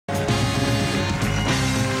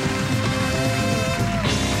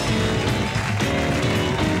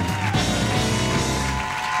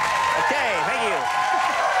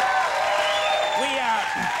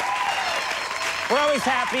We're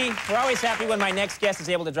always happy when my next guest is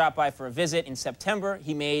able to drop by for a visit. In September,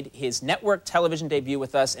 he made his network television debut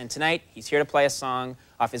with us, and tonight he's here to play a song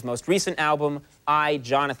off his most recent album, I,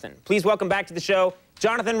 Jonathan. Please welcome back to the show,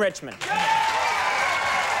 Jonathan Richman. Thank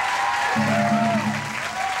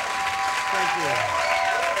you.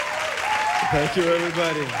 Thank you,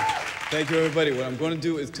 everybody. Thank you, everybody. What I'm going to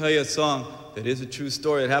do is tell you a song that is a true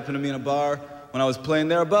story. It happened to me in a bar when I was playing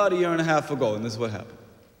there about a year and a half ago, and this is what happened.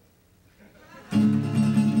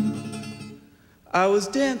 I was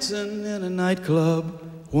dancing in a nightclub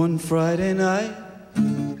one Friday night,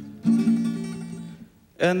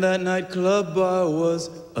 and that nightclub bar was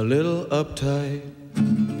a little uptight.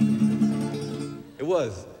 It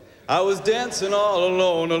was. I was dancing all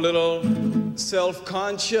alone, a little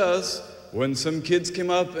self-conscious, when some kids came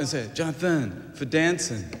up and said, "Jonathan, for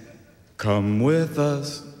dancing, come with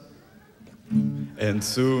us." And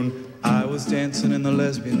soon I was dancing in the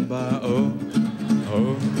lesbian bar, oh,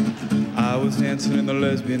 oh. I was dancing in the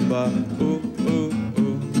lesbian bar, ooh, ooh,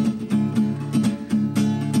 ooh.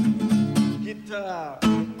 Guitar.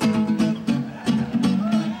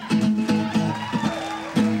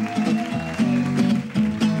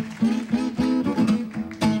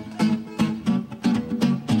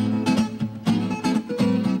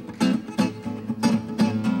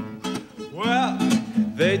 Well,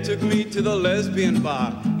 they took me to the lesbian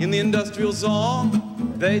bar in the industrial zone.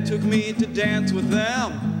 They took me to dance with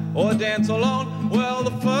them or dance alone. Well,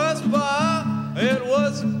 the first bar, it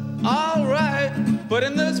was all right, but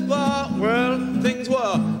in this bar, well, things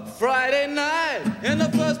were Friday night. In the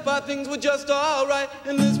first bar, things were just all right.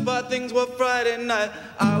 In this bar, things were Friday night.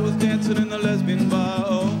 I was dancing in the lesbian bar,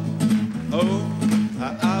 oh, oh.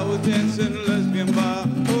 I was dancing in the lesbian bar,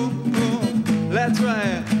 oh, oh. That's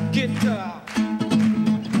right, guitar.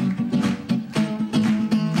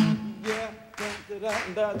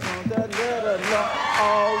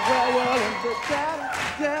 Oh, well,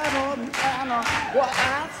 what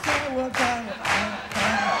I say was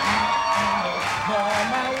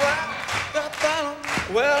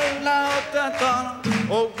well, now,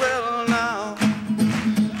 oh, well, now.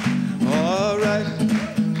 All right.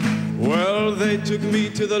 Well, they took me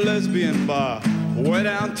to the lesbian bar way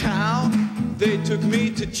downtown. They took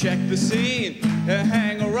me to check the scene and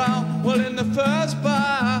hang around. Well, in the first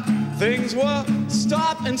bar, things were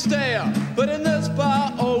stop and stare. But in this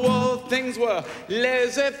bar, oh, whoa, things were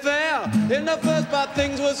laissez-faire. In the first bar,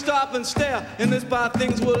 things were stop and stare. In this bar,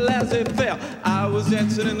 things were laissez-faire. I was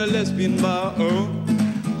dancing in the lesbian bar, oh.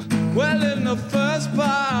 Well, in the first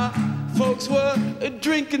bar, folks were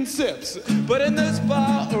drinking sips. But in this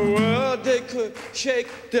bar, oh, well, they could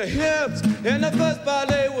shake their hips. In the first bar,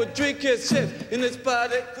 they would drink his sips. In this bar,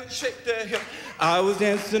 they could shake their hips. I was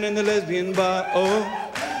dancing in the lesbian bar, oh,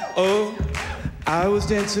 oh. I was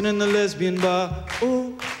dancing in the lesbian bar,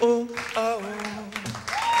 oh, oh, oh.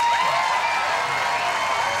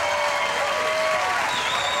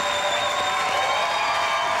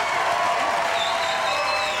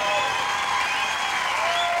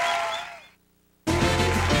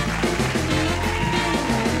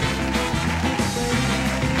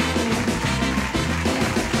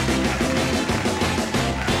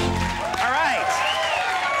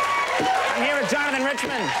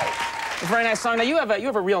 Richman. A very nice song. Now, you have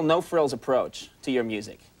a real no-frills approach to your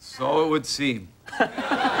music. So it would seem.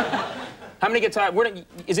 How many guitars?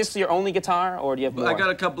 Is this your only guitar, or do you have more? I got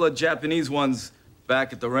a couple of Japanese ones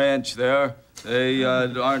back at the ranch there. They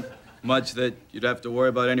aren't much that you'd have to worry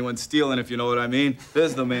about anyone stealing, if you know what I mean.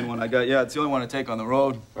 This is the main one I got. Yeah, it's the only one I take on the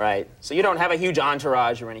road. Right. So you don't have a huge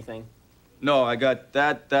entourage or anything? No, I got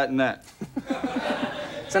that, that, and that.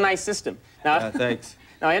 It's a nice system. Now, yeah, thanks.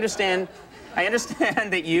 Now, I understand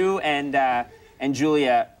that you and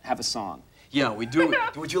Julia have a song. Yeah, we do.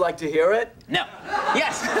 Would you like to hear it? No.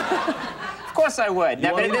 Yes. Of course I would.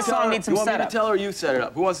 Now, but this song needs some setup. You want me to tell her or you set it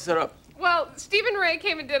up? Who wants to set it up? Well, Stephen Ray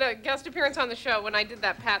came and did a guest appearance on the show when I did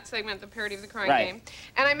that Pat segment, the parody of the Crying Game.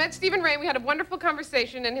 And I met Stephen Ray, and we had a wonderful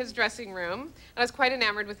conversation in his dressing room. And I was quite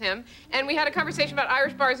enamored with him. And we had a conversation about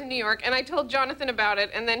Irish bars in New York, and I told Jonathan about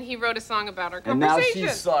it, and then he wrote a song about our conversation. And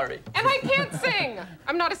now she's sorry. And I can't sing.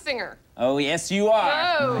 I'm not a singer. Oh, yes, you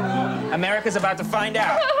are. Oh. America's about to find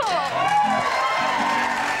out. Just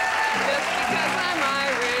because I'm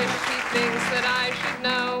Irish, he thinks that I should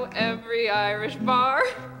know every Irish bar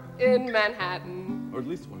in Manhattan. Or at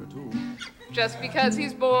least one or two. Just because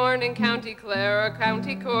he's born in County Clare or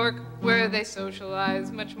County Cork, where they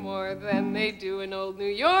socialize much more than they do in old New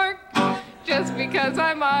York. Just because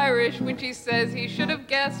I'm Irish, which he says he should have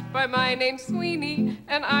guessed by my name Sweeney,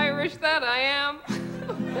 and Irish that I am,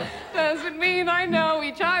 doesn't mean I know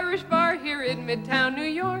each Irish bar here in Midtown New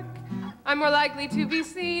York. I'm more likely to be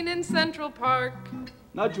seen in Central Park.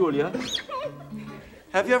 Now, Julia,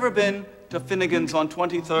 have you ever been to Finnegan's on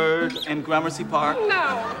 23rd and Gramercy Park?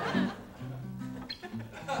 No.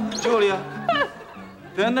 Julia,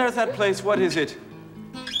 then there's that place, what is it?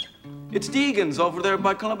 It's Deegan's over there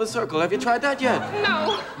by Columbus Circle. Have you tried that yet?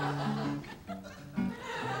 No.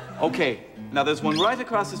 Okay, now there's one right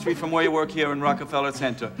across the street from where you work here in Rockefeller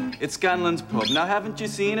Center. It's Scanlon's Pub. Now, haven't you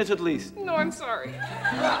seen it at least? No, I'm sorry.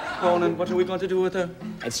 Conan, what are we going to do with her?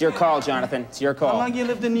 It's your call, Jonathan. It's your How call. long you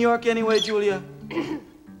lived in New York anyway, Julia?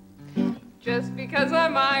 Just because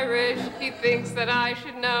I'm Irish, he thinks that I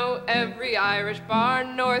should know every Irish bar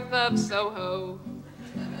north of Soho.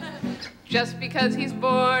 Just because he's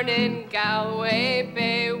born in Galway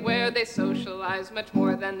Bay, where they socialize much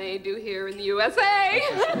more than they do here in the USA.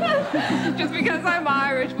 Just because I'm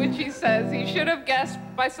Irish, which he says he should have guessed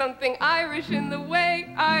by something Irish in the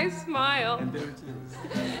way I smile. And there it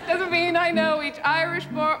is. Doesn't mean I know each Irish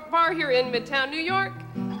bar here in Midtown New York.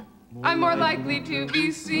 I'm more likely to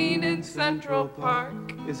be seen in Central Park.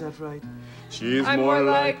 Is that right? I'm more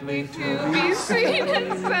likely to be seen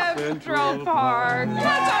in Central Park.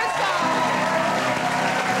 That's our song.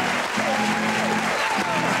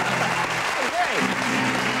 Great.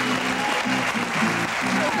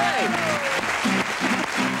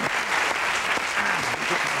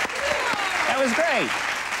 That was great.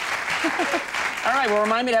 All right, well,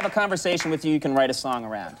 remind me to have a conversation with you can write a song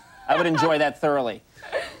around. I would enjoy that thoroughly.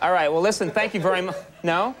 All right, well, listen, thank you very much.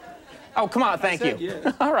 No? Oh, come on, thank you.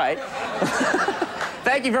 Yes. All right.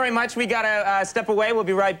 Thank you very much. We got to step away. We'll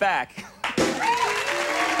be right back.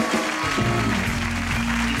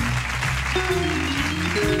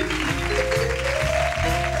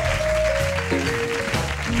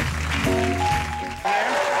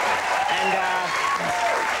 And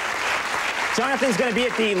Jonathan's going to be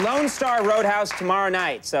at the Lone Star Roadhouse tomorrow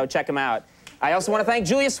night, so check him out. I also want to thank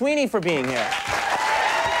Julia Sweeney for being here.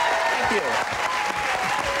 Thank you.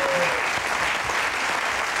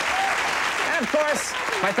 And, of course,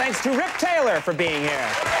 my thanks to Rick Taylor for being here.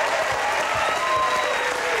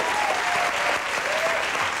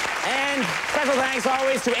 And special thanks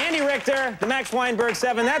always to Andy Richter, the Max Weinberg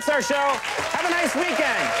 7. That's our show. Have a nice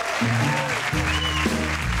weekend.